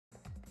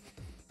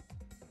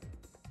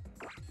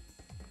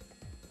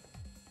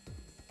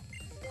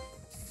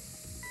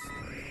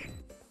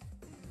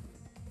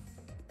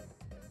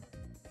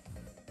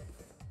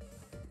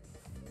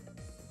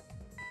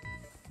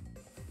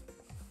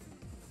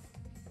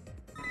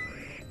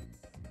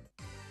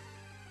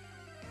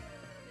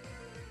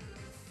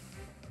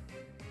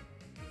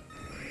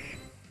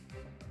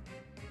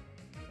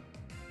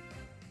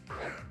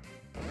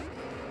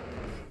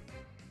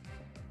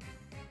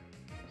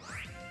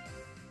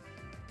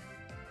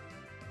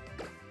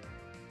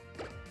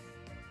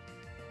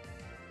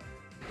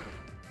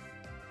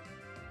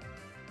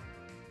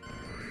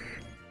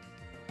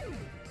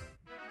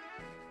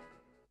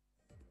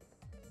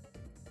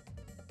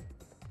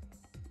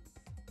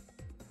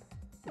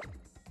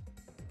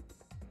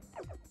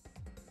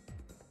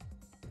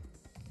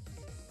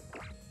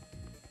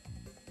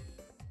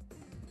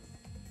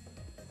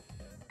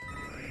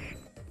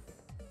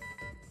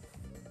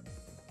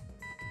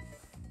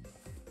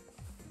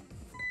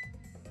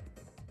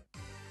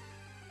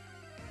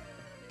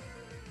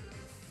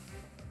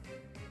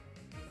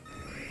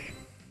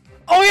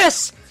Oh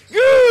yes!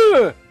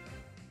 Yeah!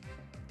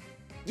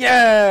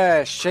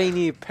 Yeah!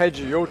 Shiny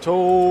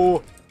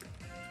Pidgeotto!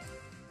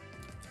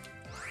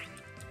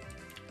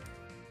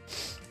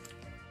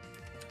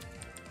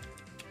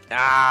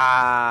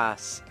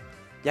 Yes!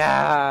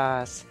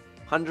 Yes!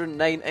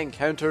 109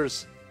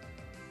 encounters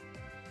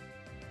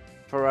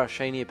for a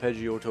shiny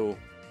Pidgeotto.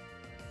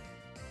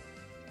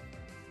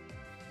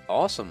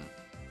 Awesome.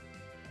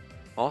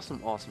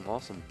 Awesome, awesome,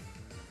 awesome.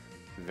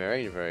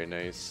 Very, very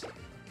nice.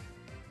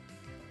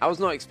 I was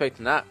not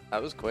expecting that.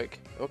 That was quick.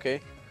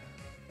 Okay.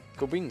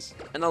 Go beans.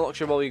 In the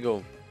luxury ball you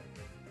go.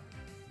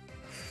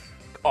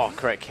 Oh,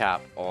 correct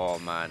cap. Oh,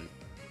 man.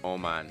 Oh,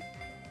 man.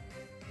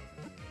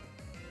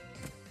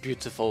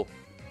 Beautiful.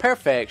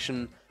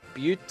 Perfection.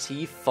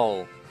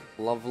 Beautiful.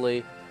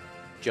 Lovely.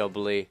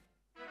 Jubbly.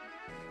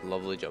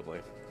 Lovely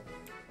jubbly.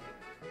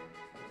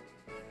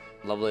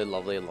 Lovely,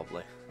 lovely,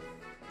 lovely.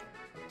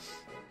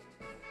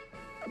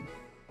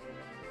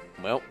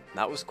 Well,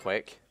 that was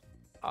quick.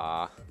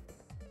 Let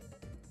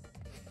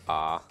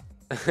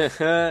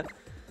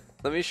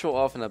me show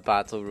off in a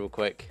battle real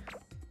quick.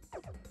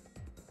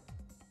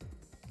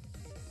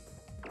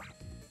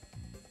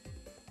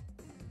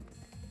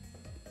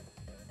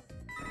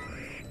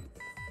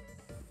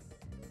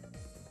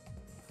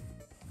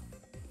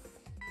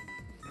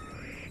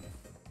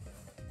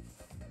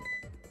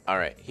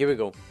 Alright, here we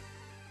go.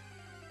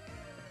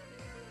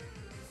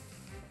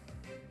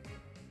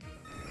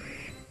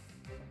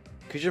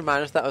 Could you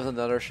imagine if that was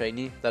another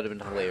shiny? That'd have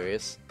been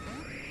hilarious.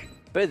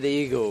 But there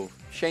you go.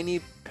 Shiny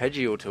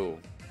Pidgeotto.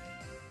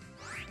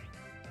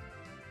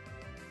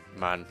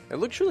 Man, it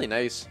looks really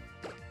nice.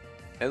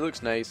 It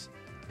looks nice.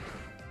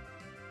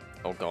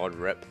 Oh god,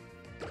 rip.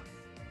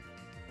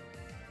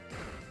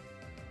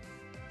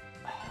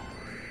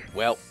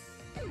 Well.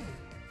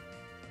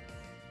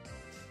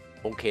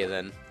 Okay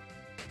then.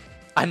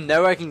 And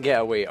now I can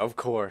get away, of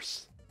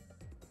course.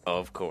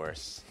 Of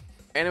course.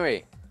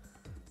 Anyway.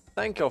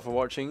 Thank you all for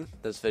watching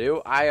this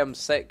video. I am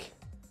sick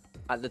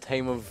at the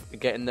time of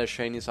getting this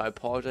shiny, so I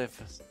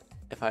apologize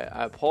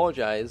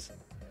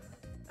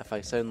if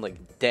I sound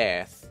like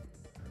death.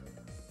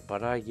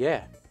 But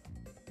yeah.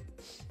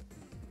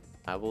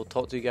 I will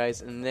talk to you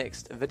guys in the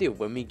next video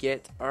when we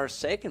get our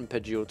second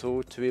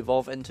Pidgeotto to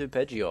evolve into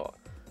Pidgeot.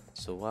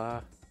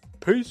 So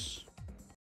peace.